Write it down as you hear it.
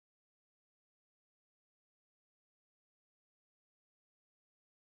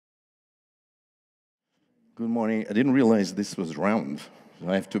Good morning. I didn't realize this was round. So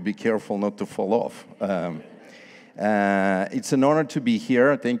I have to be careful not to fall off. It's an honor to be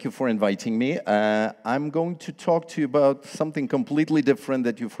here. Thank you for inviting me. I'm going to talk to you about something completely different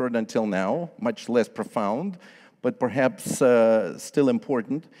that you've heard until now, much less profound, but perhaps still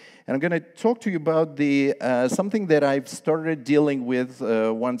important. And I'm going to talk to you about something that I've started dealing with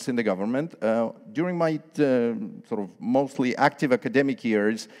once in the government. During my sort of mostly active academic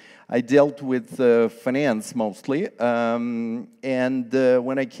years, I dealt with finance mostly, and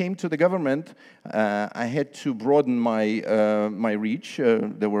when I came to the government, I had to broaden my reach.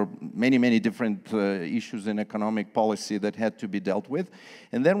 There were many different issues in economic policy that had to be dealt with.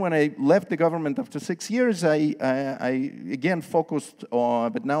 And then when I left the government after 6 years, I again focused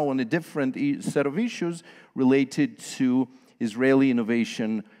on, but now on a different set of issues related to Israeli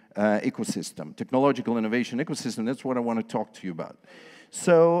innovation ecosystem, technological innovation ecosystem. That's what I want to talk to you about.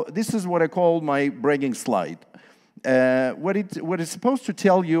 So this is what I call my bragging slide. What it's supposed to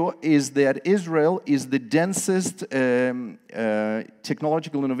tell you is that Israel is the densest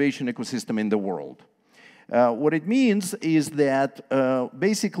technological innovation ecosystem in the world. What it means is that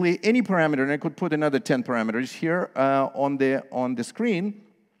basically any parameter, and I could put another 10 parameters here on the screen,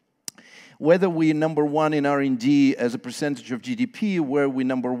 whether we're number one in R&D as a percentage of GDP, where we're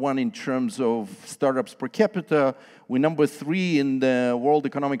number one in terms of startups per capita, we're number 3 in the World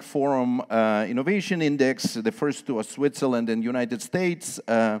Economic Forum Innovation Index, the first two are Switzerland and United States,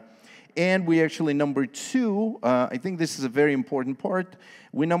 and we're actually number 2, I think this is a very important part,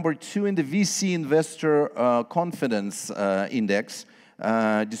 we're number 2 in the VC Investor Confidence Index,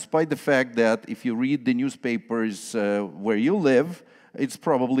 despite the fact that if you read the newspapers where you live, it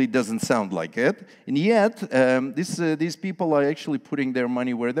probably doesn't sound like it. And yet, these people are actually putting their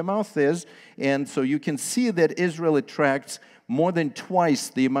money where their mouth is. And so you can see that Israel attracts more than twice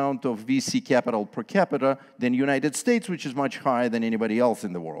the amount of VC capital per capita than the United States, which is much higher than anybody else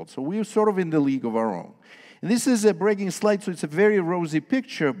in the world. So we're sort of in the league of our own. And this is a bragging slide, so it's a very rosy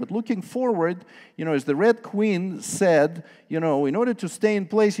picture. But looking forward, as the Red Queen said, in order to stay in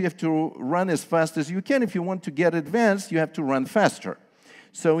place, you have to run as fast as you can. If you want to get advanced, you have to run faster.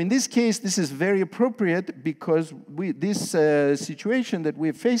 So in this case, this is very appropriate because this situation that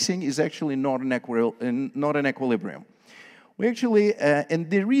we're facing is actually not an equilibrium. We actually, and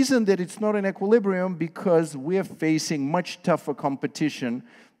the reason that it's not an equilibrium because we're facing much tougher competition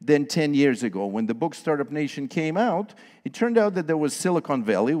than 10 years ago. When the book Startup Nation came out, it turned out that there was Silicon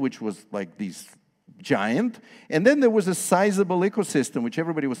Valley, which was like this giant, and then there was a sizable ecosystem, which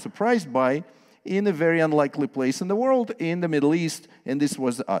everybody was surprised by, in a very unlikely place in the world, in the Middle East, and this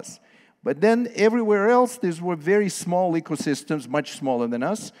was us. But then everywhere else, these were very small ecosystems, much smaller than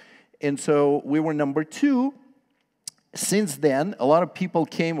us, and so we were number 2. Since then, a lot of people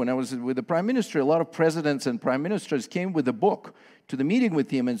came, when I was with the Prime Minister, a lot of presidents and prime ministers came with a book to the meeting with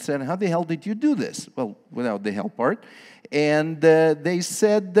him and said, how the hell did you do this? Well, without the help part. And they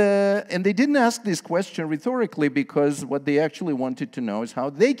said, and they didn't ask this question rhetorically because what they actually wanted to know is how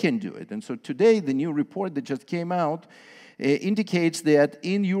they can do it. And so today, the new report that just came out indicates that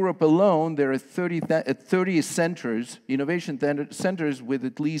in Europe alone, there are 30 centers, innovation centers with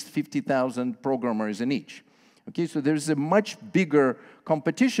at least 50,000 programmers in each. Okay, so there's a much bigger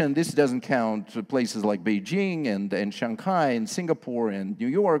competition. This doesn't count places like Beijing and Shanghai and Singapore and New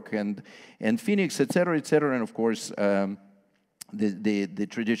York and Phoenix, et cetera, and of course, the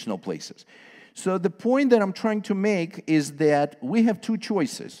traditional places. So the point that I'm trying to make is that we have 2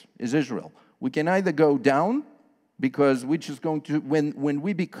 choices as Israel. We can either go down, because which is going to, when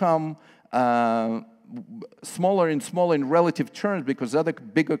we become smaller and smaller in relative terms, because other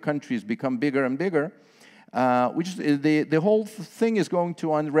bigger countries become bigger and bigger, the whole thing is going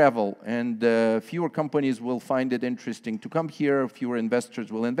to unravel, and fewer companies will find it interesting to come here, fewer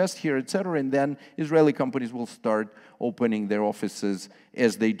investors will invest here, etc., and then Israeli companies will start opening their offices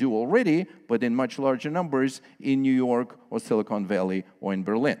as they do already, but in much larger numbers in New York or Silicon Valley or in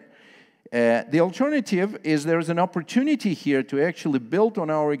Berlin. The alternative is there's an opportunity here to actually build on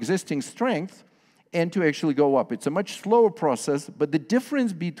our existing strength and to actually go up. It's a much slower process, but the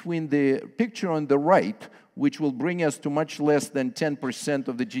difference between the picture on the right, which will bring us to much less than 10%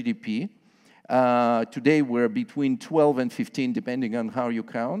 of the GDP. Today, we're between 12 and 15, depending on how you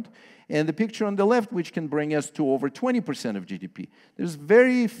count. And the picture on the left, which can bring us to over 20% of GDP. There's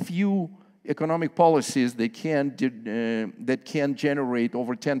very few economic policies that can generate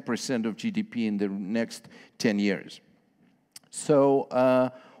over 10% of GDP in the next 10 years. So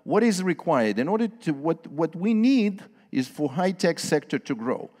what is required? In order to, what we need is for high-tech sector to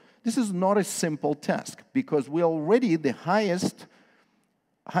grow. This is not a simple task because we're already the highest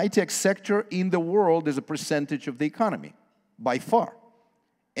high-tech sector in the world as a percentage of the economy, by far.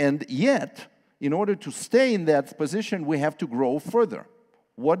 And yet, in order to stay in that position, we have to grow further.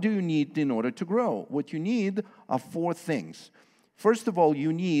 What do you need in order to grow? What you need are 4 things. First of all,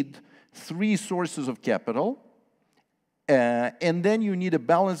 you need 3 sources of capital, and then you need a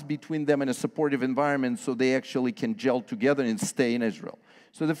balance between them in a supportive environment so they actually can gel together and stay in Israel.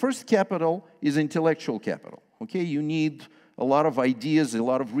 So the first capital is intellectual capital. Okay, you need a lot of ideas, a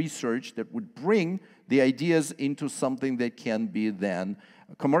lot of research that would bring the ideas into something that can be then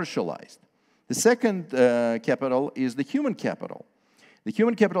commercialized. The second capital is the human capital. The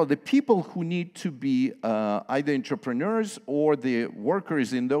human capital, the people who need to be either entrepreneurs or the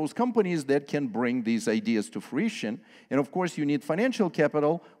workers in those companies that can bring these ideas to fruition. And of course, you need financial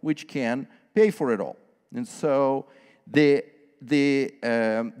capital, which can pay for it all. And so these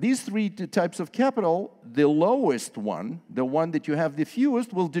 3 types of capital, the lowest one, the one that you have the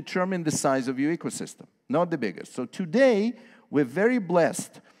fewest, will determine the size of your ecosystem, not the biggest. So today, we're very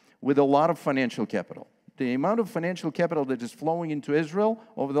blessed with a lot of financial capital. The amount of financial capital that is flowing into Israel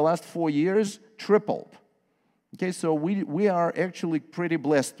over the last 4 years tripled. Okay, so we are actually pretty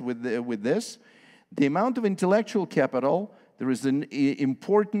blessed with this. The amount of intellectual capital, there is an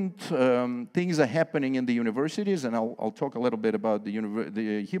important things are happening in the universities, and I'll talk a little bit about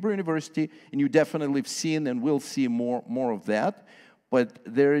the Hebrew University, and you definitely have seen and will see more of that. But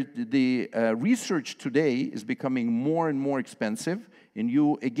the research today is becoming more and more expensive, and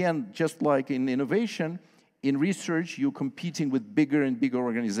you, again, just like in innovation, in research, you're competing with bigger and bigger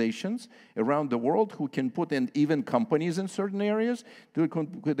organizations around the world who can put in, even companies in certain areas, that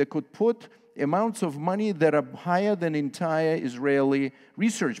could put amounts of money that are higher than entire Israeli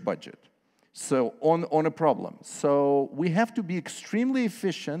research budget. So on a problem. So we have to be extremely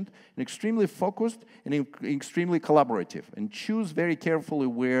efficient and extremely focused and extremely collaborative and choose very carefully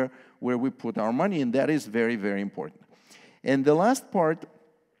where we put our money, and that is very, very important. And the last part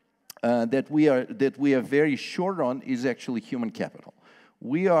that we are very short on is actually human capital.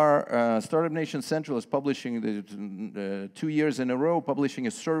 We are, Startup Nation Central is publishing 2 years in a row, publishing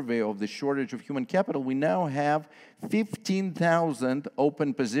a survey of the shortage of human capital. We now have 15,000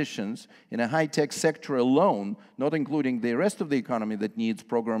 open positions in a high-tech sector alone, not including the rest of the economy that needs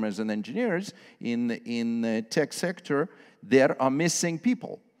programmers and engineers in the tech sector that are missing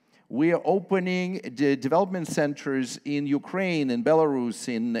people. We are opening the development centers in Ukraine, in Belarus,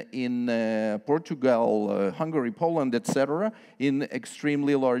 in Portugal, Hungary, Poland, etc., in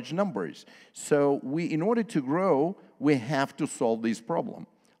extremely large numbers. So in order to grow, we have to solve this problem.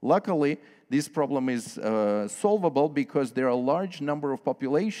 Luckily, this problem is solvable because there are a large number of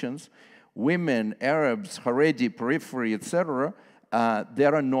populations, women, Arabs, Haredi, periphery, etc.,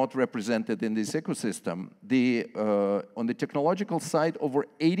 that are not represented in this ecosystem. On the technological side, over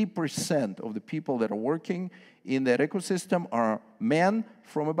 80% of the people that are working in that ecosystem are men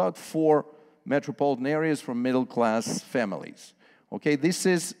from about 4 metropolitan areas from middle-class families. Okay, this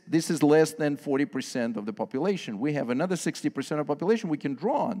is less than 40% of the population. We have another 60% of the population we can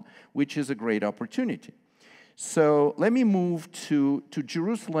draw on, which is a great opportunity. So let me move to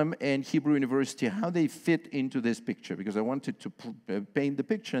Jerusalem and Hebrew University, how they fit into this picture, because I wanted to paint the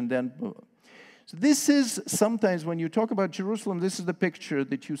picture and then... So this is, sometimes when you talk about Jerusalem, this is the picture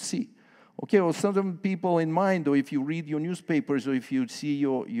that you see. Okay, well, some people in mind, or if you read your newspapers, or if you see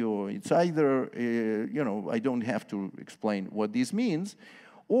it's either, you know, I don't have to explain what this means,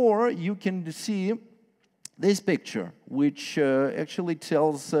 or you can see this picture, which actually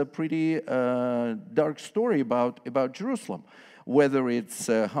tells a pretty dark story about Jerusalem, whether it's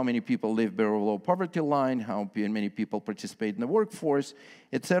how many people live below poverty line, how many people participate in the workforce,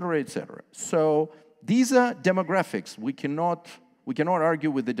 etc., etc. So these are demographics. We cannot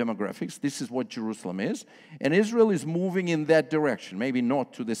argue with the demographics. This is what Jerusalem is, and Israel is moving in that direction. Maybe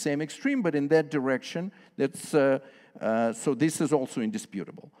not to the same extreme, but in that direction. So this is also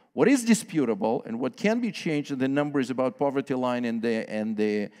indisputable. What is disputable and what can be changed are the numbers about poverty line and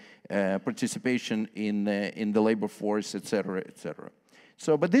the participation in the labor force, etc., etc.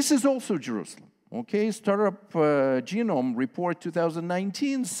 So, but this is also Jerusalem. Okay, Startup Genome Report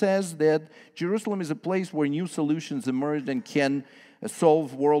 2019 says that Jerusalem is a place where new solutions emerge and can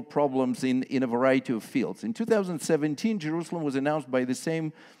solve world problems in a variety of fields. In 2017, Jerusalem was announced by the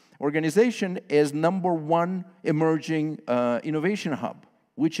same organization as #1 emerging innovation hub,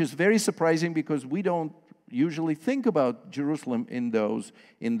 which is very surprising because we don't usually think about Jerusalem in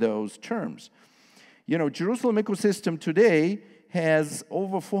those terms. You know, Jerusalem ecosystem today has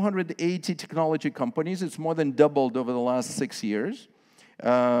over 480 technology companies. It's more than doubled over the last 6 years.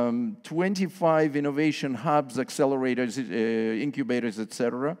 25 innovation hubs, accelerators, incubators,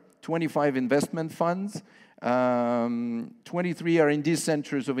 etc. 25 investment funds, 23 R&D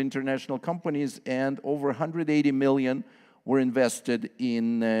centers of international companies, and over 180 million were invested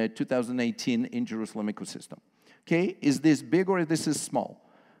in 2018 in Jerusalem ecosystem. Okay, is this big or this is small?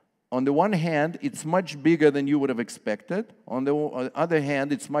 On the one hand, it's much bigger than you would have expected. On the other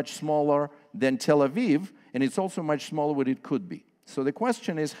hand, it's much smaller than Tel Aviv, and it's also much smaller what it could be. So the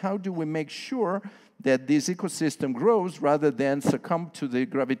question is, how do we make sure that this ecosystem grows rather than succumb to the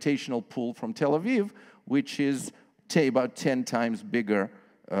gravitational pull from Tel Aviv, which is about 10 times bigger,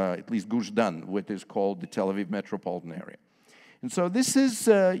 at least Gush Dan, what is called the Tel Aviv metropolitan area. And so this is,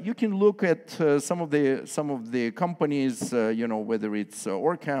 you can look at some of the companies, you know, whether it's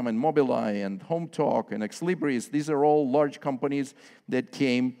Orcam and Mobileye and HomeTalk and Exlibris. These are all large companies that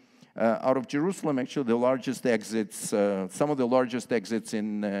came out of Jerusalem. Actually, the largest exits, some of the largest exits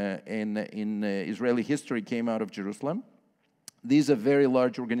in Israeli history came out of Jerusalem. These are very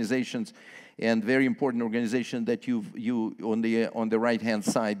large organizations and very important organizations that you on the right-hand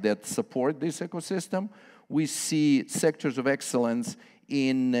side that support this ecosystem. We see sectors of excellence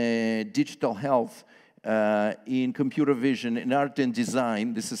in digital health, in computer vision, in art and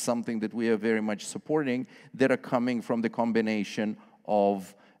design. This is something that we are very much supporting, that are coming from the combination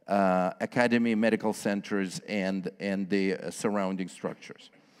of academy, medical centers, and the surrounding structures.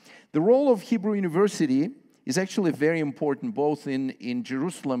 The role of Hebrew University is actually very important, both in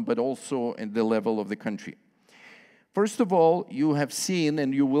Jerusalem, but also at the level of the country. First of all, you have seen,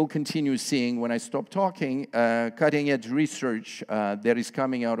 and you will continue seeing when I stop talking, cutting-edge research that is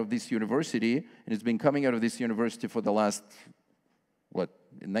coming out of this university, and it's been coming out of this university for the last, what,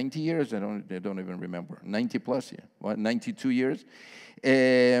 90 years? I don't even remember. 90 plus, yeah. What, 92 years?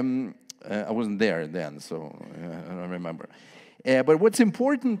 I wasn't there then, so I don't remember. But what's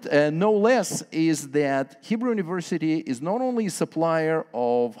important, no less, is that Hebrew University is not only a supplier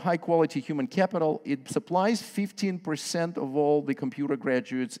of high-quality human capital, it supplies 15% of all the computer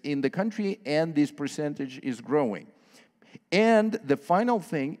graduates in the country, and this percentage is growing. And the final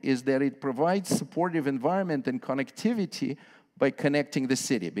thing is that it provides supportive environment and connectivity by connecting the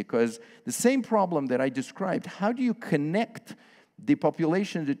city, because the same problem that I described, how do you connect the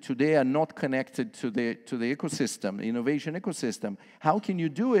population that today are not connected to the ecosystem, the innovation ecosystem? How can you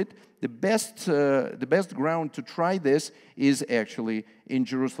do it? The best ground to try this is actually in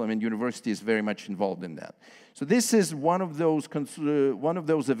Jerusalem, and university is very much involved in that. So this is one of those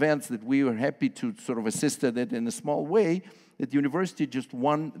events that we were happy to sort of assist at it in a small way. That the university just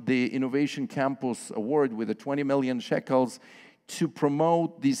won the Innovation Campus Award with 20 million shekels to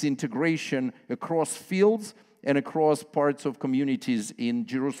promote this integration across fields and across parts of communities in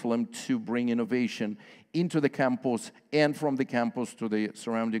Jerusalem to bring innovation into the campus and from the campus to the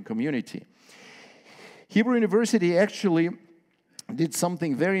surrounding community. Hebrew University actually did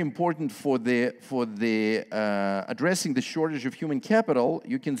something very important for addressing the shortage of human capital.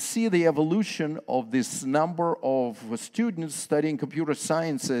 You can see the evolution of this number of students studying computer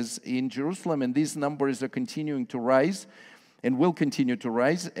sciences in Jerusalem, and these numbers are continuing to rise and will continue to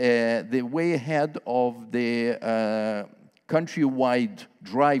rise. The way ahead of the countrywide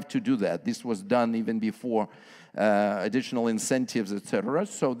drive to do that. This was done even before additional incentives, etc.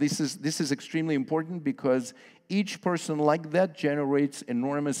 So this is extremely important because each person like that generates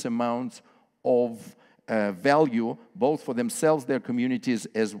enormous amounts of value, both for themselves, their communities,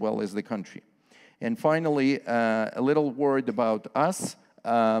 as well as the country. And finally, a little word about us.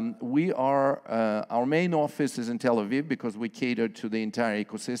 Our main office is in Tel Aviv because we cater to the entire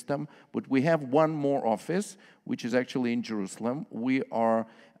ecosystem, but we have one more office, which is actually in Jerusalem. We are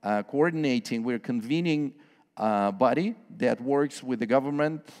coordinating, we're convening a body that works with the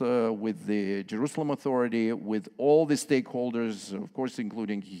government, with the Jerusalem Authority, with all the stakeholders, of course,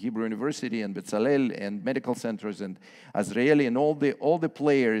 including Hebrew University and Bezalel and medical centers and Azrieli and all the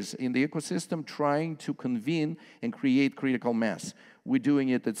players in the ecosystem, trying to convene and create critical mass. We're doing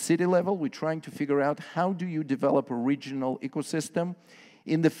it at city level. We're trying to figure out how do you develop a regional ecosystem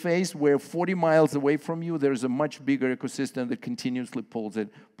in the phase where 40 miles away from you, there's a much bigger ecosystem that continuously pulls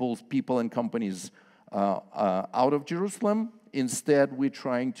people and companies out of Jerusalem. Instead, we're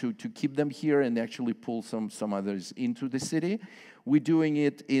trying to keep them here and actually pull some others into the city. We're doing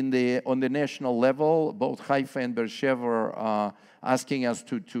it on the national level. Both Haifa and Beersheba are asking us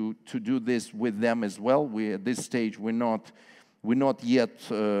to do this with them as well. At this stage, we're not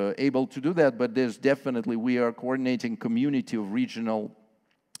yet able to do that, but there's definitely, we are coordinating community of regional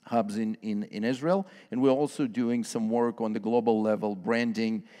hubs in Israel, and we're also doing some work on the global level,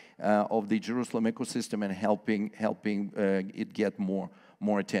 branding of the Jerusalem ecosystem and helping it get more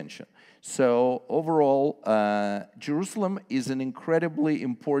more attention. So overall, Jerusalem is an incredibly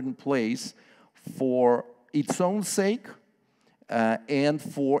important place for its own sake, and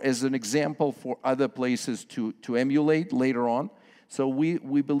as an example for other places to emulate later on. So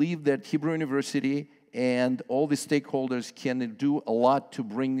we believe that Hebrew University and all the stakeholders can do a lot to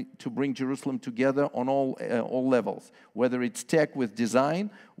bring Jerusalem together on all levels, whether it's tech with design,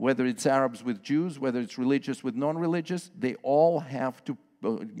 whether it's Arabs with Jews, whether it's religious with non-religious. They all have to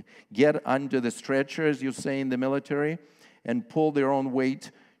get under the stretcher, as you say in the military, and pull their own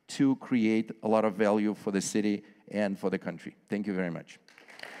weight to create a lot of value for the city and for the country. Thank you very much.